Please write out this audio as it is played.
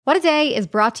What a Day is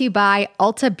brought to you by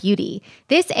Ulta Beauty.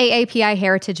 This AAPI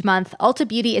Heritage Month, Ulta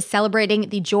Beauty is celebrating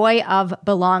the joy of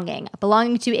belonging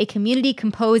to a community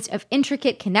composed of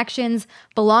intricate connections,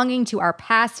 belonging to our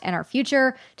past and our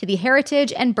future, to the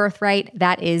heritage and birthright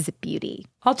that is beauty.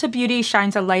 Ulta Beauty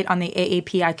shines a light on the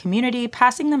AAPI community,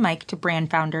 passing the mic to brand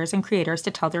founders and creators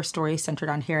to tell their stories centered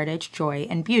on heritage, joy,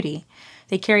 and beauty.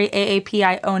 They carry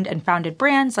AAPI-owned and founded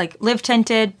brands like Live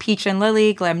Tinted, Peach and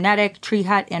Lily, Glamnetic, Tree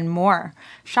Hut, and more.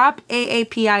 Shop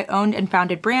AAPI-owned and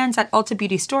founded brands at Ulta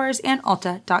Beauty stores and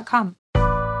Ulta.com.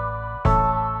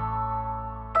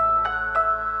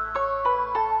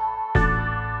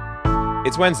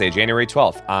 It's Wednesday, January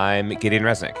 12th. I'm Gideon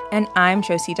Resnick. And I'm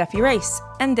Josie Duffy-Rice.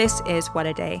 And this is What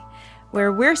a Day,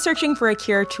 where we're searching for a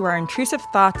cure to our intrusive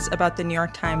thoughts about the New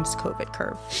York Times COVID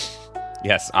curve.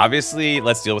 Yes, obviously,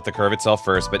 let's deal with the curve itself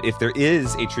first, but if there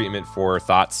is a treatment for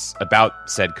thoughts about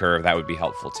said curve, that would be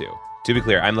helpful too. To be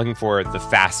clear, I'm looking for the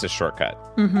fastest shortcut.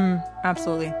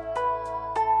 Absolutely.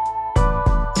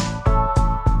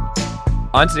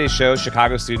 On today's show,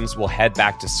 Chicago students will head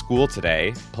back to school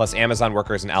today, plus Amazon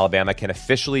workers in Alabama can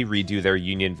officially redo their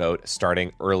union vote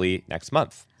starting early next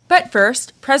month. But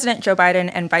first, President Joe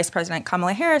Biden and Vice President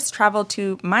Kamala Harris traveled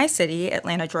to my city,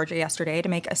 Atlanta, Georgia, yesterday to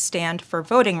make a stand for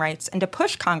voting rights and to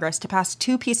push Congress to pass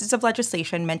two pieces of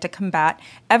legislation meant to combat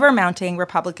ever-mounting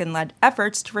Republican-led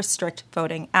efforts to restrict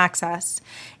voting access.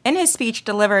 In his speech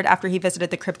delivered after he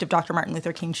visited the crypt of Dr. Martin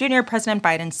Luther King Jr., President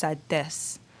Biden said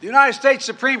this. The United States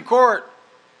Supreme Court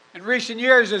in recent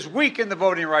years has weakened the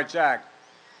Voting Rights Act.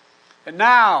 And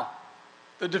now,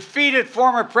 the defeated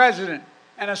former president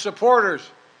and his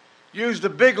supporters used the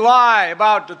big lie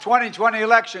about the 2020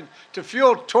 election to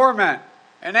fuel torment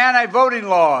and anti-voting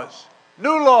laws,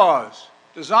 new laws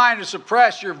designed to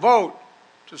suppress your vote,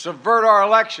 to subvert our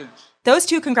elections. Those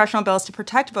two congressional bills to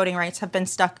protect voting rights have been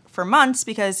stuck for months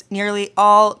because nearly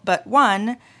all but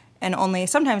one, and only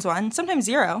sometimes one, sometimes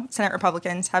zero, Senate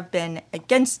Republicans have been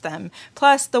against them.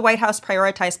 Plus, the White House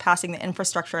prioritized passing the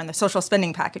infrastructure and the social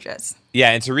spending packages. Yeah,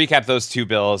 and to recap those two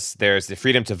bills, there's the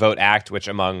Freedom to Vote Act, which,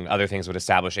 among other things, would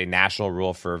establish a national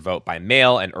rule for vote by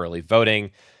mail and early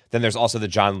voting. Then there's also the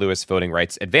John Lewis Voting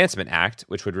Rights Advancement Act,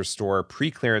 which would restore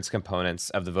pre-clearance components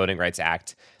of the Voting Rights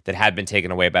Act that had been taken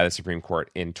away by the Supreme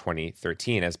Court in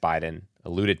 2013, as Biden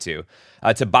alluded to.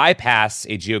 To bypass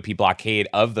a GOP blockade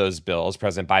of those bills,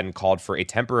 President Biden called for a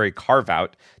temporary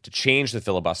carve-out to change the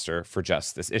filibuster for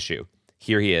just this issue.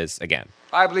 Here he is again.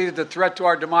 I believe that the threat to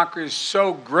our democracy is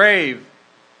so grave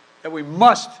that we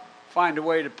must find a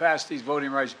way to pass these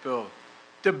voting rights bills.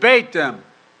 Debate them,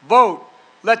 vote,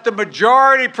 let the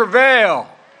majority prevail.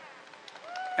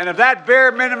 And if that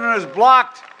bare minimum is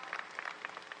blocked,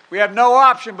 we have no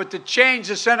option but to change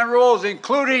the Senate rules,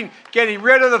 including getting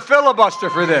rid of the filibuster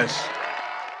for this.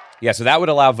 Yeah, so that would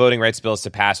allow voting rights bills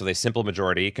to pass with a simple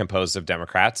majority composed of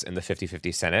Democrats in the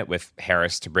 50-50 Senate, with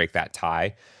Harris to break that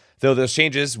tie. Though those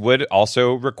changes would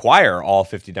also require all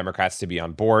 50 Democrats to be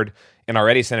on board, and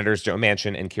already Senators Joe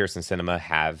Manchin and Kyrsten Sinema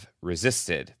have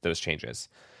resisted those changes.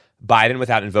 Biden,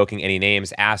 without invoking any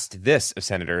names, asked this of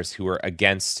senators who were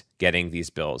against getting these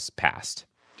bills passed.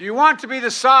 Do you want to be on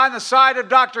the side of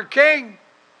Dr. King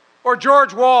or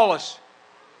George Wallace?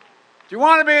 Do you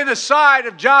want to be on the side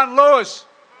of John Lewis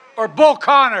or Bull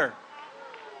Connor?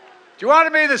 Do you want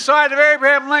to be on the side of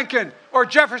Abraham Lincoln or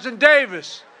Jefferson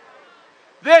Davis?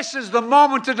 This is the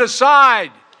moment to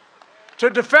decide, to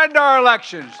defend our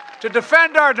elections, to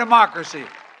defend our democracy.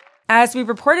 As we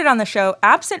reported on the show,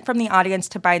 absent from the audience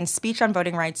to Biden's speech on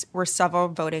voting rights were several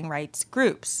voting rights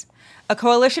groups. A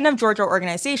coalition of Georgia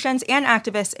organizations and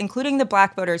activists, including the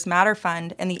Black Voters Matter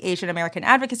Fund and the Asian American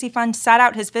Advocacy Fund, sat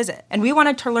out his visit. And we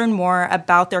wanted to learn more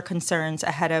about their concerns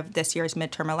ahead of this year's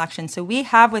midterm election. So we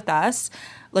have with us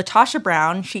LaTosha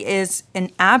Brown. She is an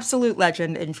absolute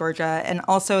legend in Georgia and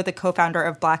also the co-founder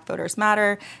of Black Voters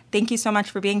Matter. Thank you so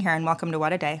much for being here and welcome to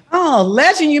What a Day. Oh,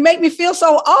 legend. You make me feel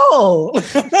so old.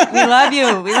 We love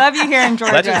you. We love you here in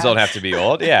Georgia. Legends don't have to be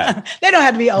old. Yeah. They don't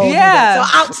have to be old. Yeah.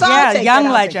 I'll take young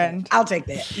that. legend. I'll take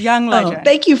that. Young legend.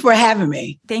 Thank you for having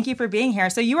me. Thank you for being here.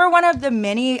 So you are one of the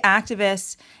many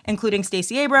activists, including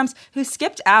Stacey Abrams, who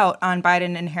skipped out on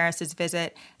Biden and Harris's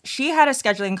visit. She had a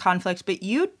scheduling conflict, but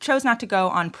you chose not to go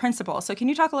on principle. So can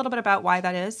you talk a little bit about why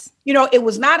that is? You know, it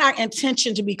was not our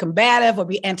intention to be combative or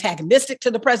be antagonistic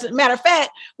to the president. Matter of fact,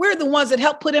 we're the ones that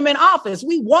helped put him in office.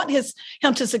 We want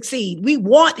him to succeed. We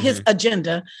want his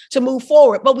agenda to move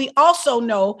forward. But we also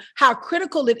know how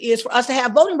critical it is for us to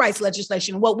have voting rights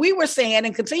legislation. What we were saying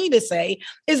and continue to say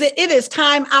is that it is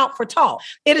time out for talk.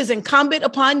 It is incumbent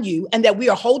upon you and that we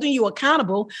are holding you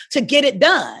accountable to get it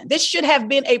done. This should have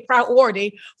been a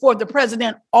priority for the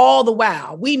president all the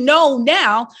while. We know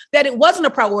now that it wasn't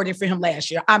a priority for him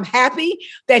last year. I'm happy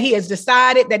that he has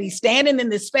decided that he's standing in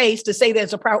this space to say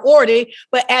there's a priority.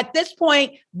 But at this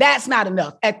point, that's not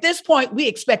enough. At this point, we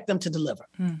expect them to deliver.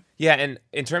 Yeah, and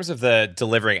in terms of the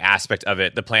delivering aspect of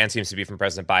it, the plan seems to be from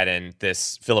President Biden,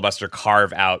 this filibuster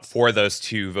carve out for those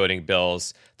two voting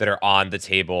bills that are on the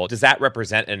table. Does that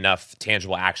represent enough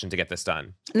tangible action to get this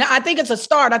done? Now, I think it's a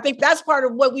start. I think that's part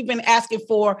of what we've been asking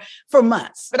for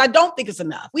months, but I don't think it's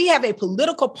enough. We have a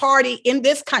political party in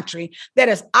this country that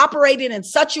is operating in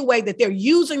such a way that they're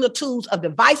using the tools of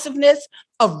divisiveness,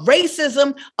 of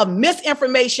racism, of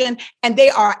misinformation, and they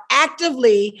are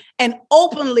actively and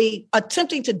openly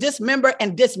attempting to dismember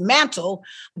and dismantle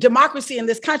democracy in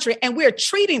this country. And we're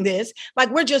treating this like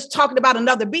we're just talking about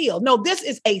another bill. No, this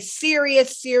is a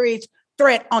serious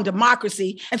threat on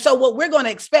democracy. And so what we're going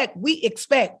to expect, we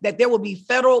expect that there will be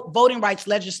federal voting rights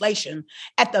legislation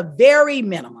at the very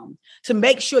minimum to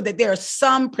make sure that there is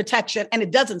some protection, and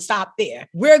it doesn't stop there.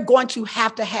 We're going to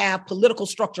have political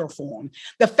structure reform.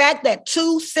 The fact that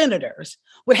two senators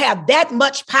would have that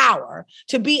much power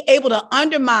to be able to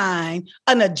undermine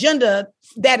an agenda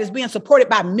that is being supported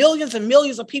by millions and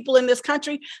millions of people in this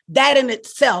country, that in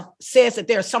itself says that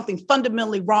there's something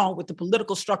fundamentally wrong with the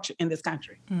political structure in this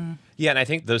country. Yeah, and I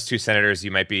think those two senators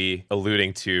you might be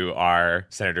alluding to are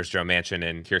Senators Joe Manchin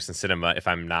and Kyrsten Sinema, if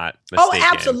I'm not mistaken.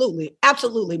 Oh, absolutely.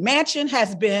 Absolutely. Manchin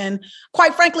has been,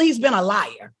 quite frankly, he's been a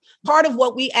liar. Part of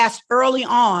what we asked early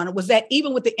on was that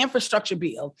even with the infrastructure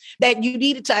bill, that you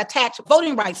needed to attach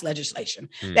voting rights legislation,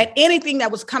 that anything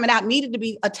that was coming out needed to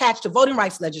be attached to voting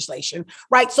rights legislation,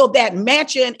 right? So that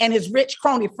Manchin and his rich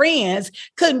crony friends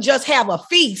couldn't just have a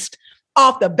feast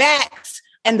off the backs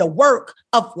and the work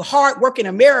of hardworking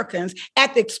Americans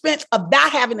at the expense of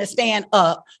not having to stand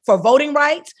up for voting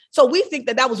rights. So we think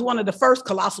that was one of the first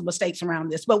colossal mistakes around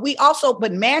this. But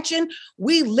Manchin,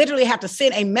 we literally have to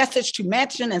send a message to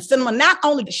Manchin and Sinema. Not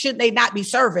only should they not be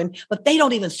serving, but they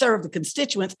don't even serve the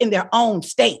constituents in their own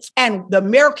states. And the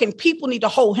American people need to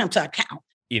hold him to account.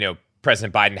 You know,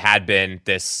 President Biden had been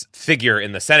this figure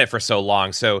in the Senate for so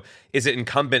long. So is it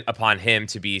incumbent upon him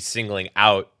to be singling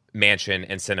out Manchin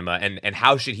and Sinema, and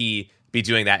how should he be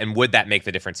doing that? And would that make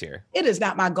the difference here? It is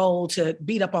not my goal to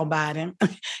beat up on Biden.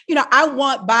 I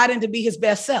want Biden to be his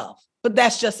best self. But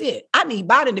that's just it. I need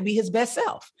Biden to be his best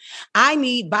self. I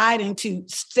need Biden to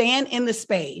stand in the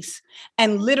space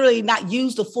and literally not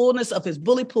use the fullness of his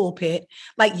bully pulpit,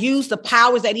 like use the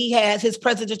powers that he has, his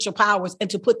presidential powers,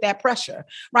 and to put that pressure,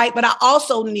 right? But I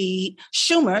also need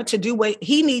Schumer to do what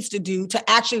he needs to do to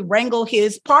actually wrangle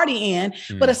his party in.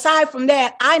 But aside from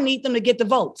that, I need them to get the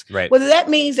votes. Right. Whether that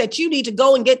means that you need to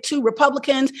go and get two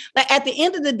Republicans, like at the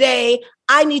end of the day,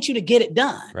 I need you to get it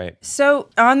done. Right. So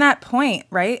on that point,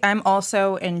 right, I'm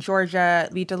also in Georgia.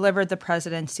 We delivered the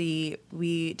presidency.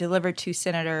 We delivered two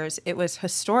senators. It was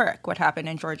historic what happened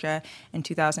in Georgia in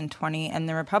 2020. And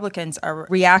the Republicans are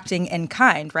reacting in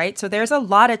kind, right? So there's a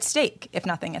lot at stake if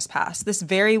nothing is passed. This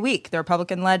very week, the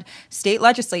Republican-led state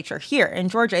legislature here in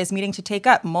Georgia is meeting to take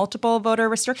up multiple voter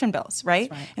restriction bills, right?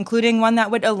 Including one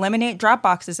that would eliminate drop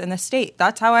boxes in the state.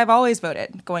 That's how I've always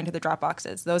voted, going to the drop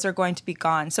boxes. Those are going to be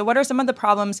gone. So what are some of the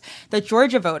problems that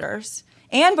Georgia voters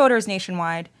and voters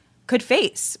nationwide could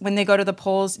face when they go to the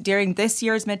polls during this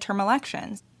year's midterm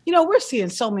elections? We're seeing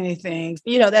so many things.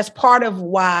 That's part of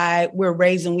why we're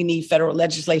raising we need federal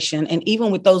legislation. And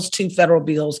even with those two federal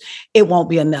bills, it won't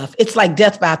be enough. It's like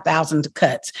death by 1,000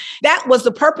 cuts. That was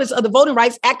the purpose of the Voting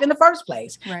Rights Act in the first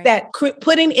place, that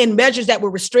putting in measures that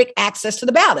would restrict access to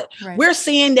the ballot. Right. We're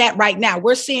seeing that right now.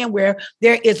 We're seeing where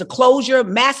there is a closure,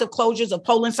 massive closures of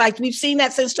polling sites. We've seen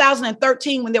that since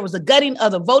 2013 when there was a gutting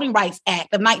of the Voting Rights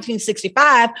Act of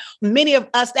 1965. Many of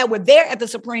us that were there at the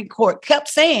Supreme Court kept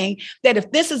saying that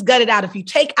if this is gutted out, if you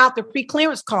take out the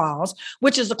preclearance clause,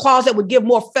 which is the clause that would give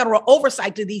more federal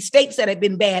oversight to these states that have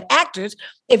been bad actors,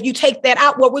 if you take that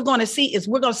out, what we're going to see is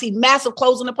massive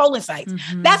closing of polling sites.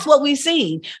 That's what we've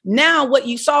seen. Now, what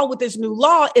you saw with this new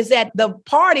law is that the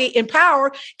party in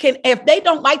power can, if they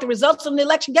don't like the results of the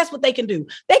election, guess what they can do?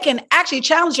 They can actually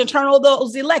challenge and turn over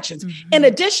those elections. In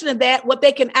addition to that, what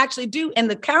they can actually do in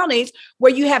the counties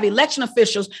where you have election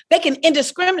officials, they can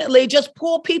indiscriminately just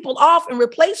pull people off and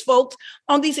replace folks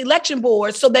on these election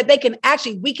boards so that they can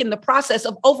actually weaken the process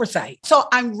of oversight. So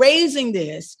I'm raising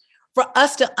this for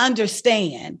us to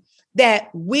understand that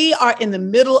we are in the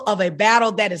middle of a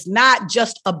battle that is not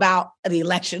just about the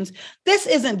elections. This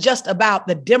isn't just about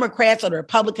the Democrats or the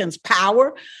Republicans'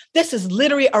 power. This is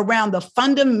literally around the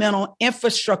fundamental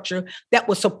infrastructure that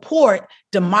will support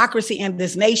democracy in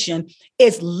this nation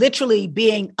is literally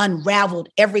being unraveled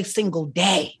every single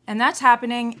day. And that's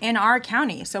happening in our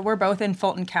county. So we're both in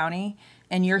Fulton County,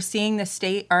 and you're seeing the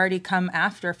state already come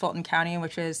after Fulton County,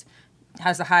 which has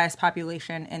the highest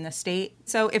population in the state.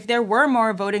 So if there were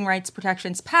more voting rights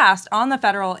protections passed on the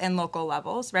federal and local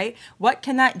levels, right, what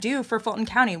can that do for Fulton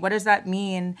County? What does that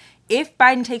mean if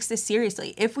Biden takes this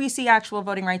seriously, if we see actual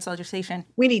voting rights legislation?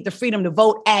 We need the Freedom to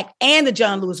Vote Act and the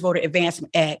John Lewis Voter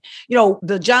Advancement Act. You know,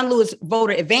 the John Lewis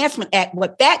Voter Advancement Act,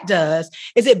 what that does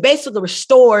is it basically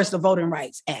restores the Voting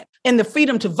Rights Act. And the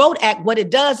Freedom to Vote Act, what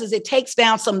it does is it takes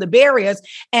down some of the barriers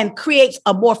and creates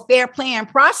a more fair playing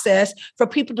process for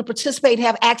people to participate and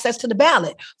have access to the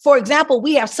ballot. For example,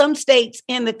 we have some states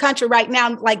in the country right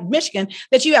now, like Michigan,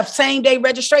 that you have same day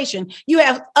registration. You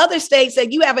have other states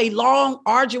that you have a long,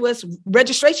 arduous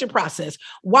registration process.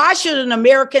 Why should an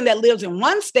American that lives in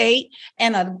one state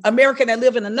and an American that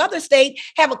lives in another state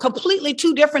have a completely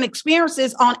two different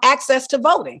experiences on access to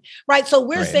voting, right? So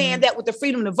we're saying that with the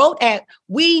Freedom to Vote Act,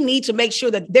 we need to make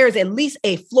sure that there's at least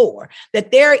a floor,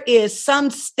 that there is some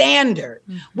standard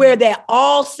where that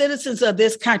all citizens of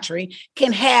this country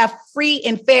can have free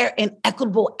and fair and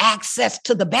equitable access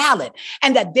to the ballot,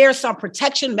 and that there's some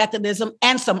protection mechanism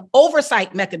and some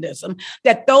oversight mechanism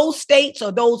that those states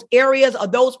or those areas or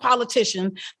those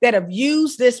politicians that have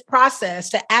used this process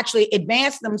to actually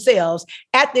advance themselves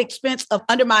at the expense of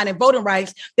undermining voting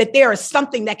rights, that there is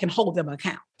something that can hold them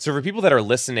accountable. So for people that are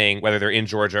listening, whether they're in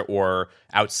Georgia or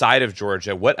outside of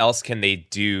Georgia, what else can they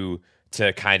do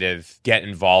to kind of get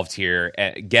involved here,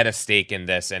 get a stake in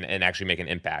this, and actually make an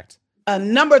impact? A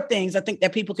number of things I think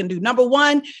that people can do. Number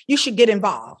one, you should get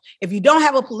involved. If you don't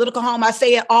have a political home, I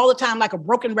say it all the time, like a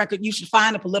broken record, you should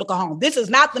find a political home. This is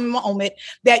not the moment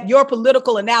that your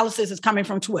political analysis is coming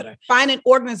from Twitter. Find an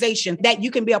organization that you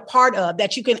can be a part of,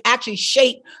 that you can actually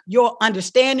shape your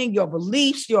understanding, your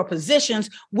beliefs, your positions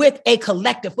with a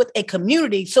collective, with a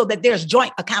community, so that there's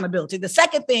joint accountability. The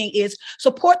second thing is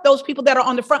support those people that are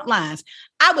on the front lines.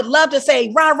 I would love to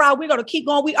say, rah, we're going to keep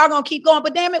going. We are going to keep going,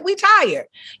 but damn it, we tired.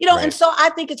 You know, and so I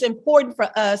think it's important for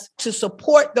us to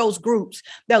support those groups,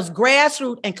 those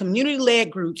grassroots and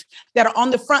community-led groups that are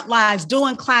on the front lines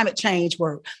doing climate change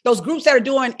work, those groups that are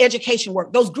doing education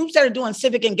work, those groups that are doing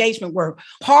civic engagement work.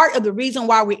 Part of the reason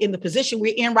why we're in the position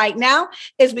we're in right now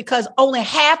is because only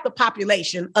half the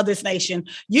population of this nation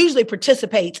usually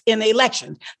participates in the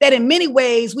elections. That in many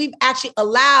ways, we've actually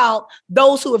allowed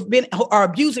those who are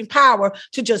abusing power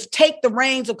to just take the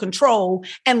reins of control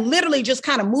and literally just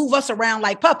kind of move us around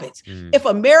like puppets. If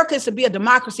America is to be a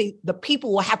democracy, the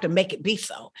people will have to make it be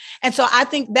so. And so I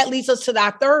think that leads us to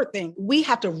our third thing. We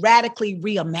have to radically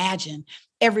reimagine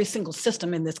every single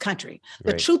system in this country.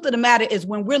 The truth of the matter is,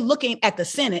 when we're looking at the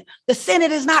Senate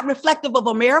is not reflective of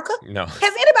America. No. Has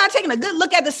anybody taken a good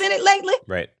look at the Senate lately?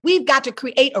 Right. We've got to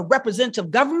create a representative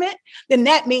government. Then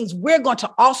that means we're going to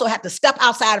also have to step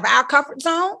outside of our comfort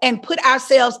zone and put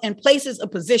ourselves in places of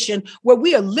position where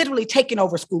we are literally taking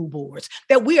over school boards,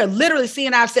 that we are literally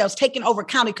seeing ourselves taking over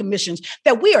county commissions,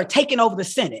 that we are taking over the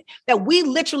Senate, that we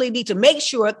literally need to make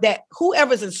sure that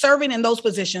whoever's serving in those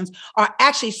positions are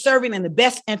actually serving in the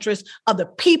best interest of the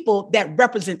people that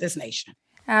represent this nation.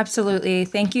 Absolutely.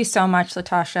 Thank you so much,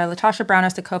 LaTosha. LaTosha Brown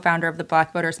is the co-founder of the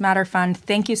Black Voters Matter Fund.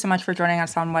 Thank you so much for joining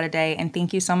us on What a Day, and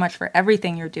thank you so much for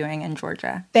everything you're doing in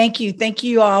Georgia. Thank you. Thank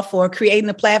you all for creating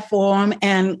the platform.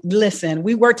 And listen,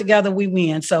 we work together, we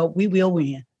win. So we will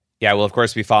win. Yeah, we'll of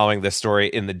course be following this story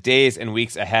in the days and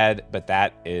weeks ahead, but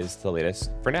that is the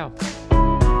latest for now.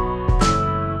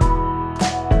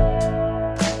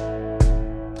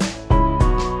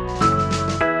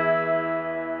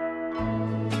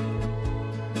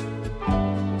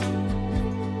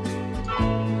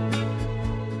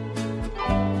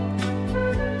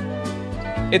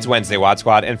 It's Wednesday, Wad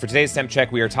Squad, and for today's Temp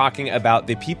Check, we are talking about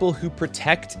the people who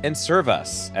protect and serve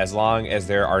us, as long as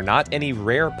there are not any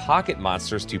rare pocket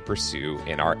monsters to pursue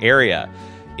in our area.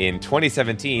 In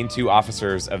 2017, 2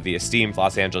 officers of the esteemed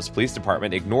Los Angeles Police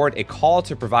Department ignored a call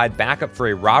to provide backup for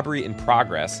a robbery in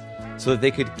progress so that they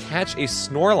could catch a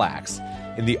Snorlax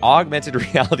in the augmented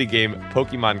reality game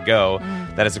Pokemon Go.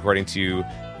 That is according to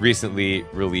recently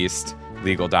released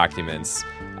legal documents.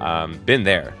 Been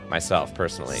there myself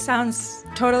personally. Sounds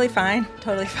totally fine.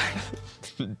 Totally fine.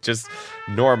 just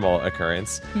normal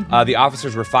occurrence. The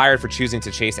officers were fired for choosing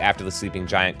to chase after the sleeping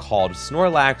giant called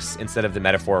Snorlax instead of the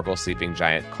metaphorical sleeping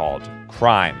giant called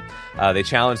Crime. They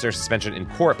challenged their suspension in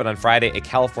court, but on Friday, a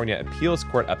California appeals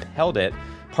court upheld it,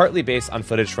 partly based on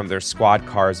footage from their squad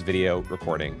car's video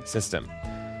recording system.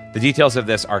 The details of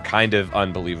this are kind of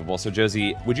unbelievable. So,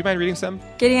 Josie, would you mind reading some?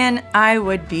 Gideon, I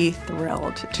would be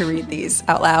thrilled to read these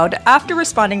out loud. After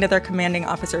responding to their commanding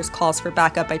officers' calls for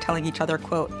backup by telling each other,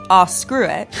 quote, "Aw, screw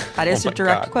it," that is a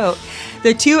direct quote,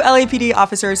 the two LAPD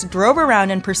officers drove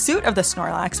around in pursuit of the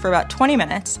Snorlax for about 20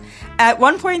 minutes. At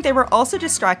one point, they were also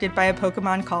distracted by a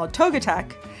Pokemon called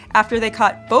Togetic. After they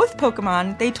caught both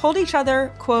Pokemon, they told each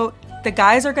other, quote, "The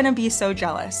guys are going to be so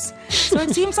jealous." So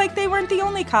it seems like they weren't the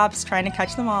only cops trying to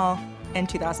catch them all in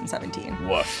 2017.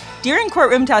 Woof. During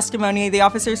courtroom testimony, the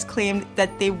officers claimed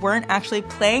that they weren't actually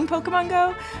playing Pokemon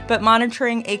Go, but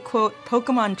monitoring a, quote,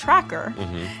 Pokemon tracker.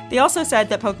 They also said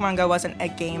that Pokemon Go wasn't a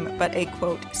game, but a,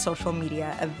 quote, social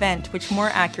media event, which more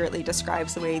accurately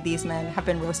describes the way these men have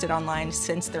been roasted online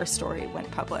since their story went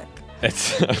public.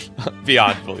 It's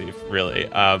beyond belief, really.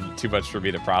 Too much for me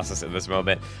to process in this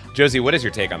moment. Josie, what is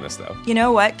your take on this, though? You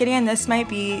know what, Gideon? This might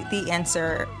be the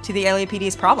answer to the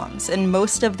LAPD's problems. In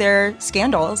most of their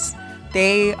scandals,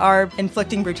 they are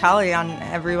inflicting brutality on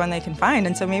everyone they can find.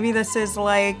 And so maybe this is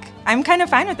like, I'm kind of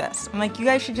fine with this. I'm like, you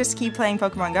guys should just keep playing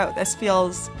Pokemon Go. This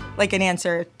feels like an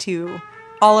answer to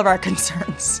all of our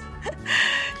concerns.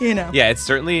 You know? Yeah, it's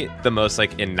certainly the most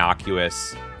like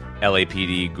innocuous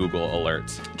LAPD Google alert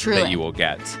that you will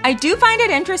get. I do find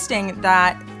it interesting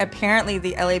that apparently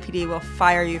the LAPD will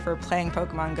fire you for playing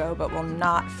Pokemon Go, but will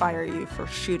not fire you for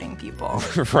shooting people.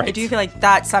 Right. I do feel like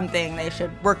that's something they should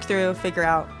work through, figure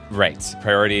out. Right.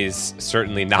 Priorities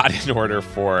certainly not in order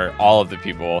for all of the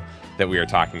people that we are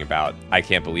talking about. I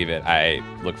can't believe it. I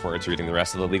look forward to reading the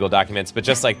rest of the legal documents. But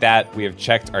just like that, we have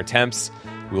checked our temps.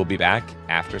 We will be back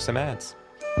after some ads.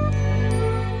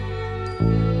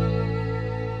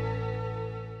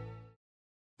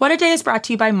 What a Day is brought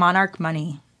to you by Monarch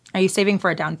Money. Are you saving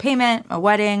for a down payment, a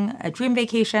wedding, a dream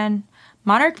vacation?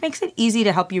 Monarch makes it easy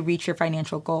to help you reach your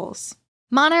financial goals.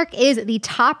 Monarch is the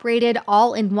top-rated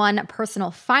all-in-one personal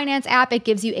finance app. It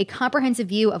gives you a comprehensive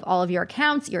view of all of your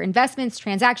accounts, your investments,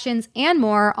 transactions, and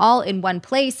more, all in one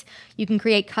place. You can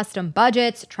create custom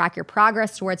budgets, track your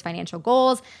progress towards financial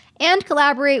goals, and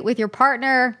collaborate with your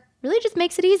partner. Really just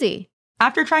makes it easy.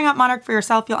 After trying out Monarch for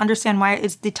yourself, you'll understand why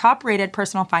it's the top-rated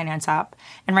personal finance app.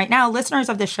 And right now, listeners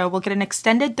of this show will get an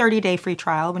extended 30-day free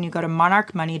trial when you go to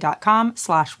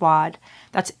monarchmoney.com/WAD.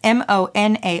 That's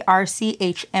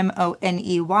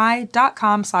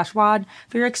monarchmoney.com/WAD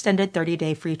for your extended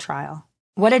 30-day free trial.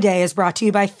 What a Day is brought to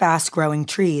you by Fast Growing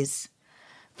Trees.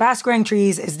 Fast Growing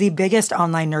Trees is the biggest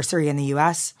online nursery in the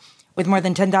U.S., with more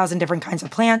than 10,000 different kinds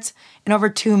of plants and over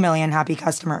 2 million happy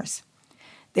customers.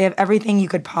 They have everything you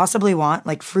could possibly want,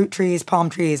 like fruit trees, palm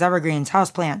trees, evergreens,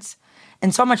 houseplants,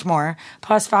 and so much more.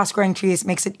 Plus, Fast Growing Trees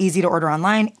makes it easy to order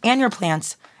online, and your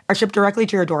plants are shipped directly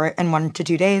to your door in 1 to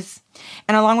 2 days.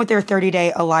 And along with their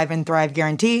 30-day Alive and Thrive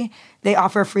guarantee, they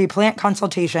offer free plant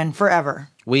consultation forever.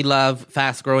 We love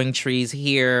Fast Growing Trees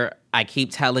here. I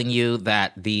keep telling you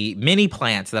that the mini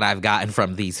plants that I've gotten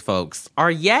from these folks are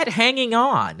yet hanging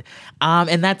on.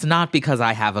 And that's not because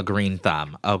I have a green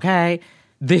thumb, okay?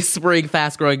 This spring,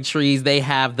 Fast Growing Trees, they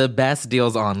have the best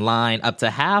deals online, up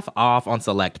to half off on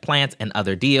select plants and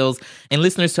other deals. And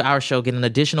listeners to our show get an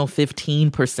additional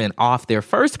 15% off their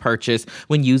first purchase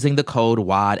when using the code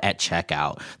WAD at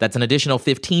checkout. That's an additional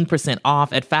 15%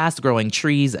 off at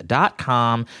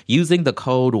fastgrowingtrees.com using the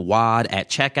code WAD at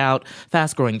checkout.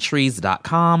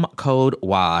 Fastgrowingtrees.com, code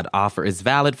WAD. Offer is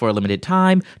valid for a limited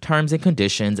time. Terms and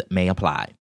conditions may apply.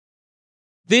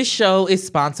 This show is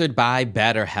sponsored by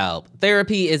BetterHelp.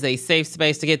 Therapy is a safe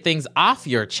space to get things off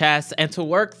your chest and to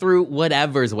work through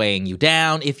whatever's weighing you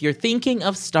down. If you're thinking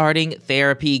of starting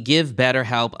therapy, give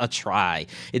BetterHelp a try.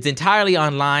 It's entirely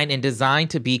online and designed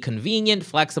to be convenient,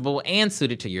 flexible, and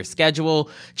suited to your schedule.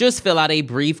 Just fill out a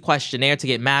brief questionnaire to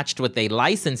get matched with a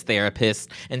licensed therapist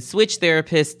and switch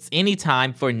therapists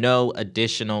anytime for no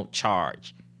additional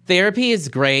charge. Therapy is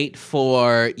great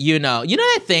for, you know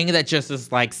that thing that just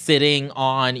is like sitting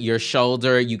on your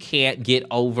shoulder, you can't get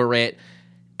over it,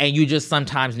 and you just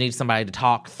sometimes need somebody to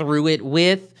talk through it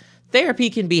with? Therapy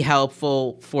can be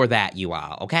helpful for that, you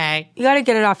all, okay? You got to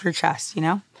get it off your chest, you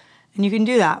know? And you can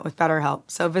do that with BetterHelp.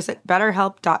 So visit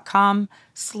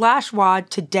betterhelp.com/WAD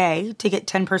today to get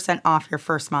 10% off your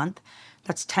first month.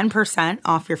 That's 10%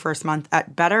 off your first month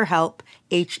at BetterHelp,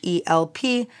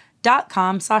 HELP.com/WAD.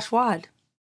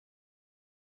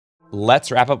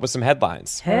 Let's wrap up with some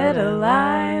headlines.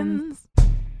 Headlines.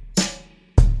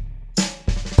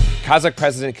 Kazakh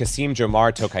President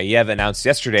Kassym-Jomart Tokayev announced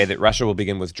yesterday that Russia will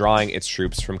begin withdrawing its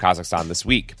troops from Kazakhstan this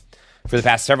week. For the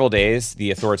past several days,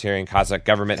 the authoritarian Kazakh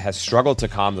government has struggled to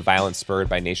calm the violence spurred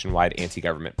by nationwide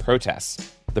anti-government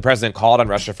protests. The president called on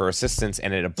Russia for assistance,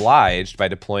 and it obliged by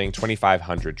deploying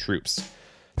 2,500 troops.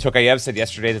 Tokayev said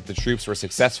yesterday that the troops were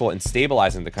successful in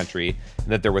stabilizing the country and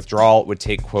that their withdrawal would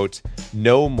take, quote,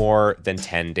 no more than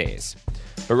 10 days.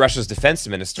 But Russia's defense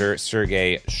minister,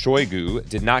 Sergei Shoigu,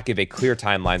 did not give a clear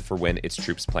timeline for when its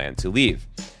troops plan to leave.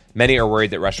 Many are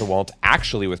worried that Russia won't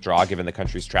actually withdraw, given the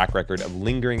country's track record of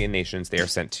lingering in nations they are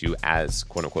sent to as,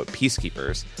 quote-unquote,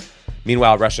 peacekeepers.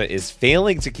 Meanwhile, Russia is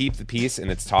failing to keep the peace in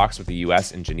its talks with the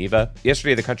U.S. in Geneva.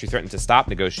 Yesterday, the country threatened to stop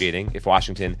negotiating if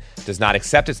Washington does not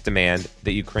accept its demand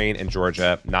that Ukraine and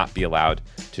Georgia not be allowed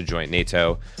to join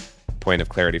NATO. Point of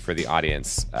clarity for the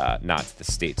audience, not the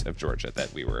state of Georgia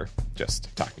that we were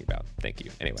just talking about. Thank you.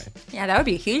 Anyway. Yeah, that would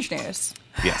be huge news.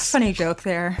 Yes. Funny joke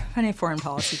there. Funny foreign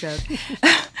policy joke.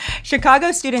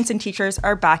 Chicago students and teachers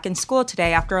are back in school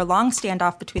today after a long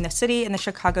standoff between the city and the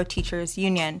Chicago Teachers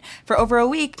Union. For over a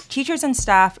week, teachers and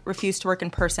staff refused to work in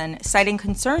person, citing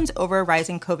concerns over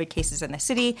rising COVID cases in the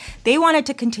city. They wanted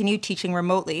to continue teaching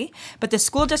remotely, but the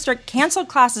school district canceled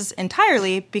classes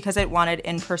entirely because it wanted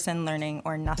in-person learning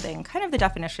or nothing. Kind of the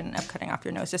definition of cutting off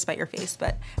your nose to spite your face,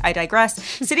 but I digress.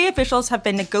 City officials have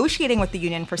been negotiating with the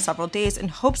union for several days in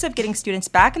hopes of getting students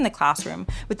back in the classroom,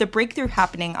 with the breakthrough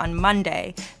happening on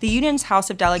Monday. The union's House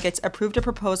of Delegates approved a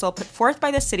proposal put forth by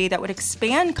the city that would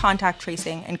expand contact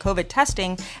tracing and COVID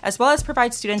testing, as well as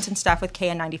provide students and staff with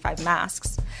KN95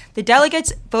 masks. The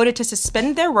delegates voted to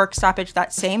suspend their work stoppage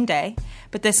that same day,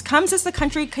 but this comes as the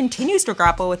country continues to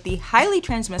grapple with the highly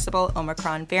transmissible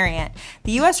Omicron variant.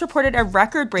 The U.S. reported a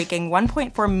record-breaking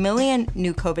 1.4 million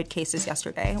new COVID cases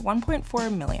yesterday.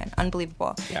 1.4 million.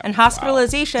 Unbelievable. Yeah, and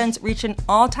hospitalizations reached an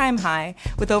all-time high,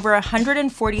 with over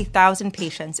 140,000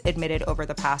 patients admitted over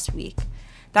the past week.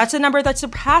 That's a number that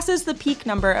surpasses the peak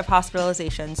number of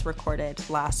hospitalizations recorded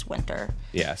last winter.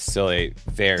 Yeah, still a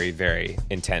very, very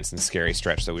intense and scary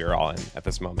stretch that we are all in at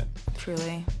this moment.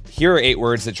 Truly. Here are 8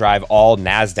 words that drive all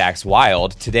NASDAQs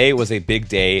wild. Today was a big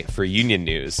day for union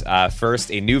news. First,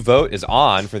 a new vote is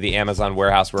on for the Amazon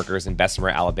warehouse workers in Bessemer,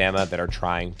 Alabama that are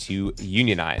trying to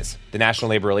unionize. The National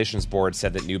Labor Relations Board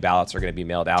said that new ballots are going to be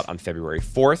mailed out on February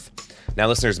 4th. Now,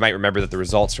 listeners might remember that the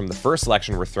results from the first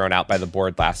election were thrown out by the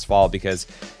board last fall because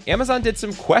Amazon did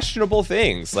some questionable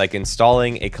things, like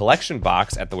installing a collection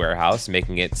box at the warehouse,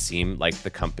 making it seem like the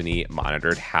company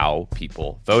monitored how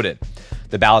people voted.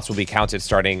 The ballots will be counted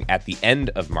starting at the end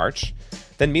of March.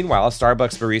 Then, meanwhile,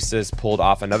 Starbucks baristas pulled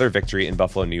off another victory in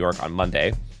Buffalo, New York on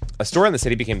Monday. A store in the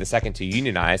city became the second to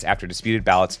unionize after disputed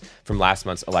ballots from last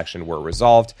month's election were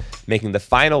resolved, making the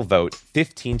final vote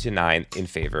 15-9 in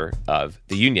favor of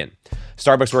the union.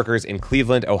 Starbucks workers in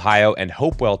Cleveland, Ohio, and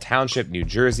Hopewell Township, New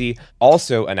Jersey,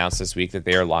 also announced this week that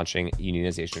they are launching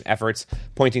unionization efforts,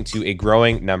 pointing to a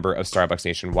growing number of Starbucks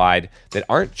nationwide that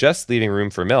aren't just leaving room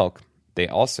for milk, they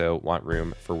also want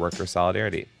room for worker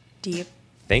solidarity. Deep.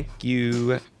 Thank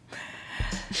you.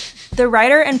 The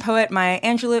writer and poet Maya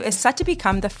Angelou is set to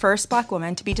become the first Black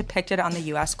woman to be depicted on the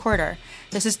U.S. quarter.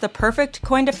 This is the perfect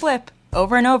coin to flip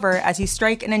over and over as you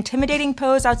strike an intimidating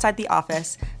pose outside the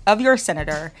office of your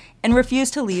senator and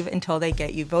refuse to leave until they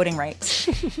get you voting rights.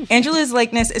 Angelou's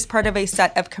likeness is part of a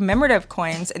set of commemorative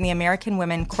coins in the American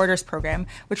Women Quarters program,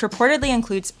 which reportedly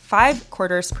includes 5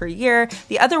 quarters per year.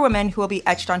 The other women who will be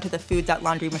etched onto the food that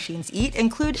laundry machines eat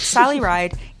include Sally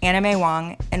Ride, Anna Mae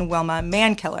Wong, and Wilma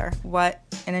Mankiller. What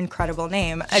an incredible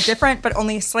name. A different but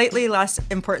only slightly less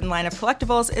important line of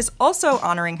collectibles is also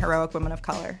honoring heroic women of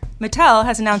color. Mattel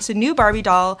has announced a new Barbie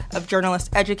doll of journalist,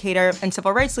 educator, and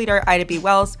civil rights leader Ida B.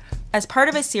 Wells as part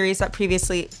of a series that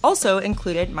previously also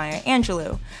included Maya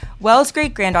Angelou. Wells'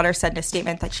 great-granddaughter said in a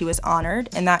statement that she was honored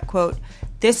and that, quote,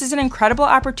 "This is an incredible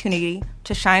opportunity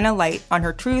to shine a light on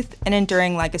her truth and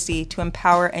enduring legacy to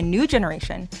empower a new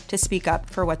generation to speak up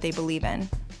for what they believe in."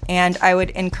 And I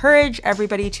would encourage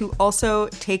everybody to also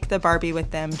take the Barbie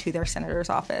with them to their senator's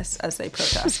office as they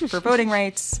protest for voting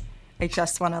rights. I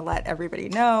just want to let everybody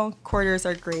know, quarters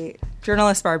are great.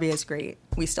 Journalist Barbie is great.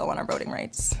 We still want our voting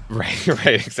rights. Right,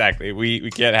 exactly. We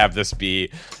can't have this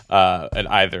be an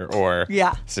either-or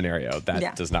scenario.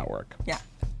 That does not work. Yeah.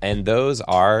 And those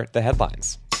are the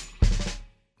headlines.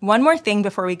 One more thing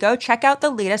before we go, check out the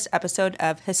latest episode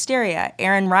of Hysteria.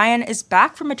 Erin Ryan is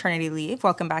back from maternity leave.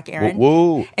 Welcome back, Erin.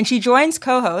 Whoa. And she joins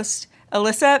co-host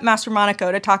Alyssa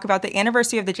Mastromonaco to talk about the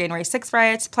anniversary of the January 6th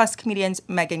riots, plus comedians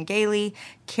Megan Gailey,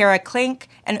 Kara Klink,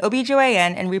 and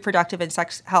OBGYN and reproductive and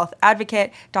sex health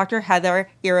advocate Dr. Heather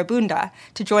Irabunda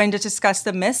to join to discuss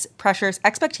the myths, pressures,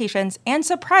 expectations, and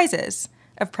surprises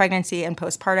of pregnancy and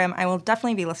postpartum. I will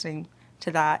definitely be listening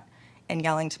to that and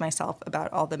yelling to myself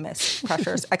about all the myths,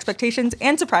 pressures, expectations,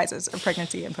 and surprises of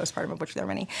pregnancy and postpartum, of which there are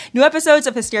many. New episodes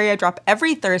of Hysteria drop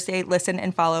every Thursday. Listen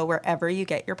and follow wherever you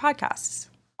get your podcasts.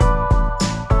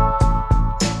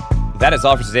 That is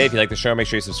all for today. If you like the show, make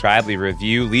sure you subscribe, leave a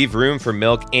review, leave room for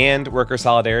milk and worker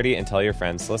solidarity, and tell your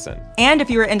friends to listen. And if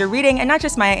you were into reading, and not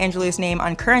just Maya Angelou's name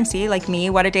on currency like me,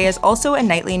 What a Day is also a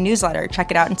nightly newsletter. Check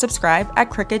it out and subscribe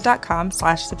at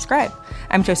crooked.com/subscribe.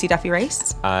 I'm Josie Duffy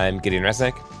Rice. I'm Gideon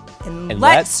Resnick. And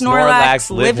let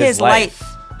Snorlax live his life.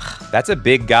 That's a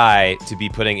big guy to be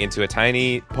putting into a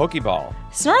tiny Pokeball.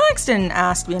 Snorlax didn't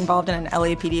ask to be involved in an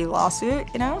LAPD lawsuit,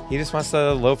 you know? He just wants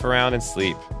to loaf around and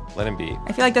sleep. Let him be.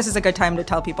 I feel like this is a good time to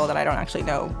tell people that I don't actually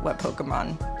know what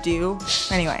Pokemon do.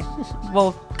 Anyway,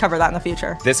 we'll cover that in the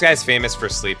future. This guy's famous for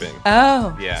sleeping.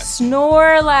 Oh. Yeah.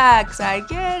 Snorlax. I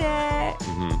get it.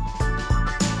 Mm-hmm.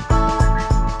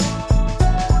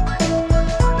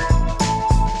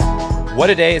 What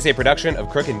a Day is a production of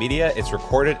Crooked Media. It's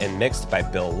recorded and mixed by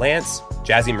Bill Lance.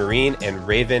 Jazzy Marine and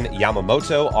Raven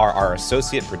Yamamoto are our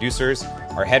associate producers.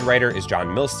 Our head writer is John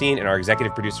Milstein, and our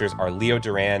executive producers are Leo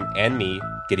Duran and me,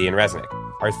 Gideon Resnick.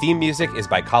 Our theme music is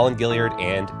by Colin Gilliard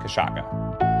and Kashaka.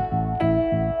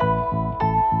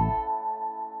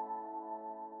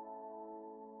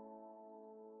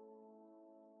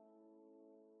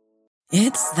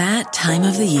 It's that time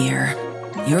of the year.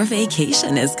 Your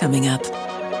vacation is coming up.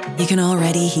 You can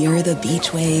already hear the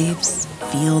beach waves,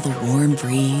 feel the warm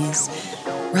breeze,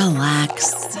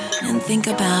 relax, and think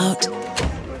about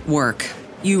work.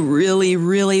 You really,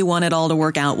 really want it all to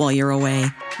work out while you're away.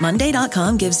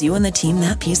 Monday.com gives you and the team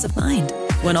that peace of mind.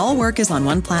 When all work is on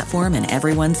one platform and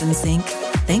everyone's in sync,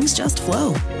 things just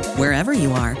flow. Wherever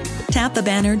you are, tap the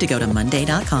banner to go to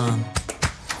Monday.com.